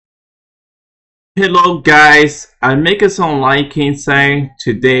Hello guys, I'm making some liking saying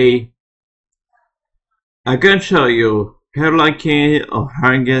today I'm gonna show you hair liking on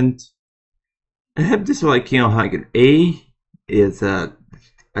Hagen. I have this liking on Hagen. A is I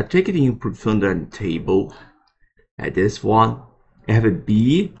take the input from the table at this one. I have a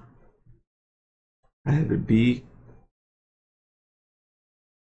B. I have a B.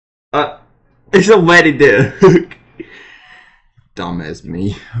 Uh it's already there. Dumb as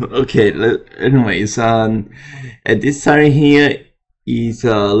me. Okay, anyways, at this side here is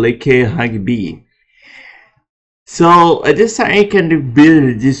like Hag B. So at this time I can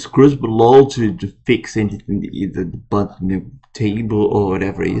build this screws below to fix anything either the button, the table or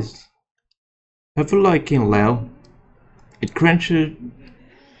whatever it is. I feel like in loud. It crunches.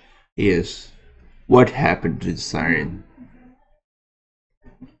 Yes. What happened to the siren?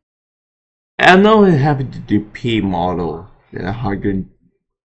 I know it happened to the P model. The 100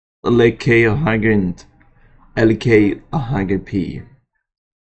 LK 100 LK 100P.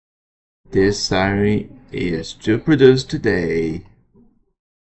 This siren is to produce today.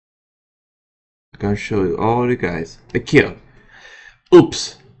 I'm gonna show you all the guys. Here.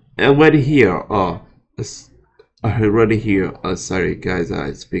 Oops. Already here. Already here. Sorry guys,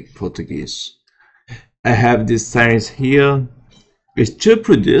 I speak Portuguese. I have these sirens here. It's to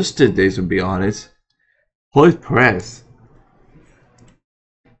produce today, to be honest. Hold press.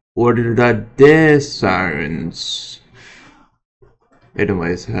 Order that these sirens.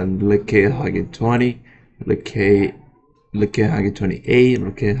 Anyways, look at 120, look at 128,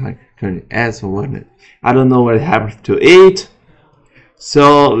 look at 120S or whatnot. I don't know what happened to it.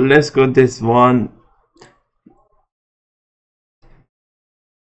 So let's go this one.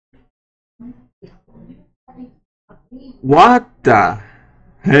 What the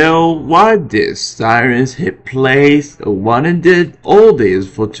hell? Why this sirens hit plays one and did all this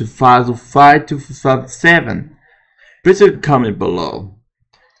for 2005 to 2007? Please comment below.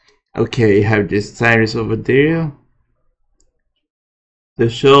 Okay, have this sirens over there. The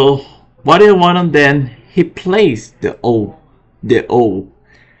show what do you want, and then he plays the older.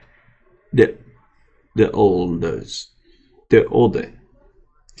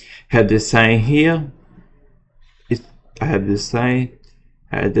 Have this sign here. I have this sign.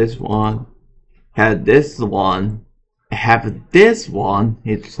 Had this one. Had this one. I have this one.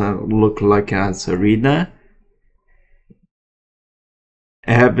 It look like a Serena.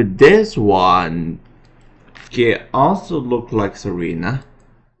 I have this one. It also look like Serena.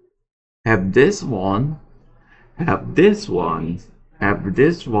 Have this one. Have this one. Have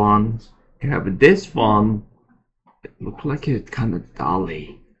this one. Have this one. It look like a kind of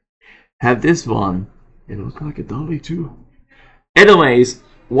dolly. Have this one. It look like a dolly too. Anyways,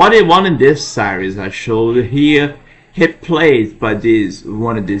 what I want in this series I showed here, hit played by this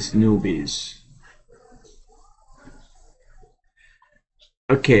one of these newbies.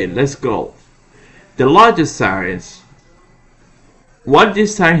 Okay, let's go. The largest series. What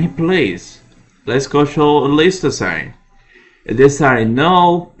this time he plays? Let's go show a list of sign. This sign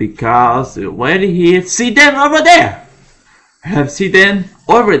no, because when he see them over there. Have see them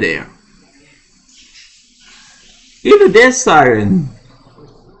over there. Even this siren.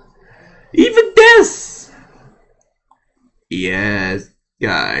 Even this. Yes,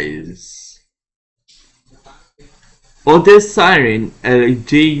 guys. Oh, this siren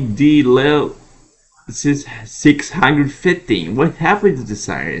JD level 615. What happened to the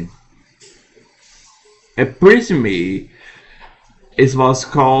siren? Originally, it was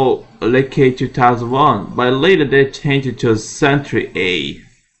called Lake 2001, but later they changed it to Century A.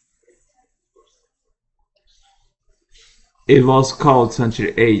 It was called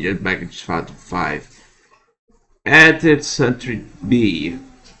Century A back in 2005. Added Century B.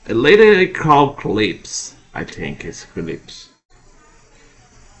 Later they called Clips. I think it's Clips.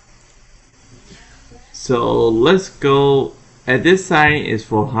 So let's go. This sign is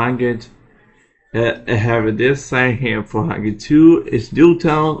 400. I have this sign here 402. It's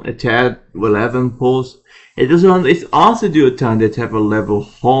Newton. It had 11 poles. It's also Newton that have a level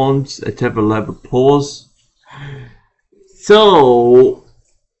horns. It have a level poles. So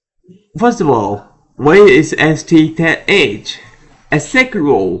first of all, where is ST10H? A second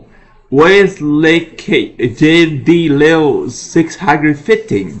row, where is Lake JD level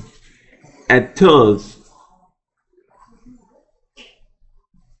 615? At third,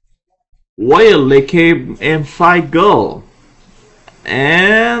 where Lake M5 go?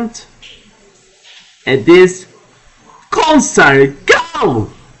 And at this concert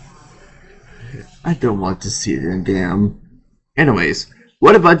go! I don't want to see them damn. Anyways,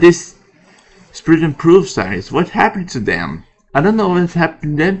 what about this Spirit and Proof signs? What happened to them? I don't know what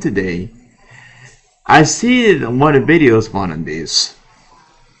happened to them today. I see one of the videos one on this.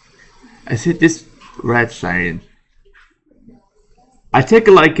 I see this red siren. I take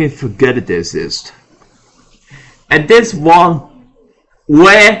a like and forget this is. And this one,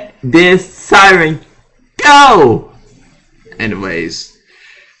 where this siren go? Anyways,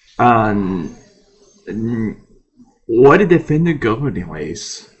 where did the defender go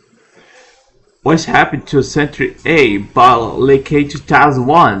anyways? What's happened to Century A by Lake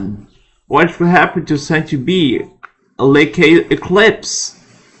 2001? What will happen to Century B, Lake Eclipse?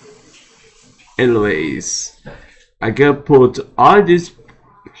 Anyways, I gotta put all these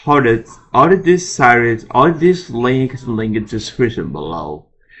products, all of these sirens, all these links link in the description below.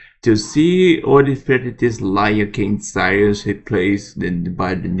 To see all the effect this Lion King sirens replaced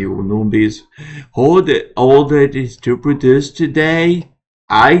by the new newbies, all that is to produce today,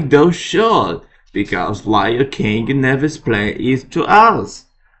 I don't sure, because Lion King never explained it to us.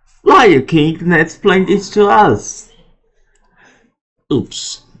 Lion King never explained it to us.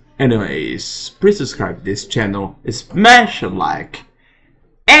 Oops. Anyways, please subscribe to this channel, smash a like,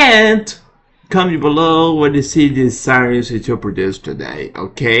 and comment below when you see these sirens that you produced today,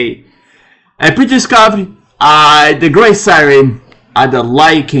 okay? And please discover the great siren at the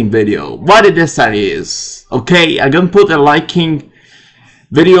Lion King video. What the siren is, okay? I'm gonna put the Lion King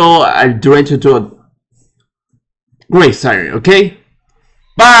video directed to a great siren, okay?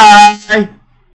 Bye!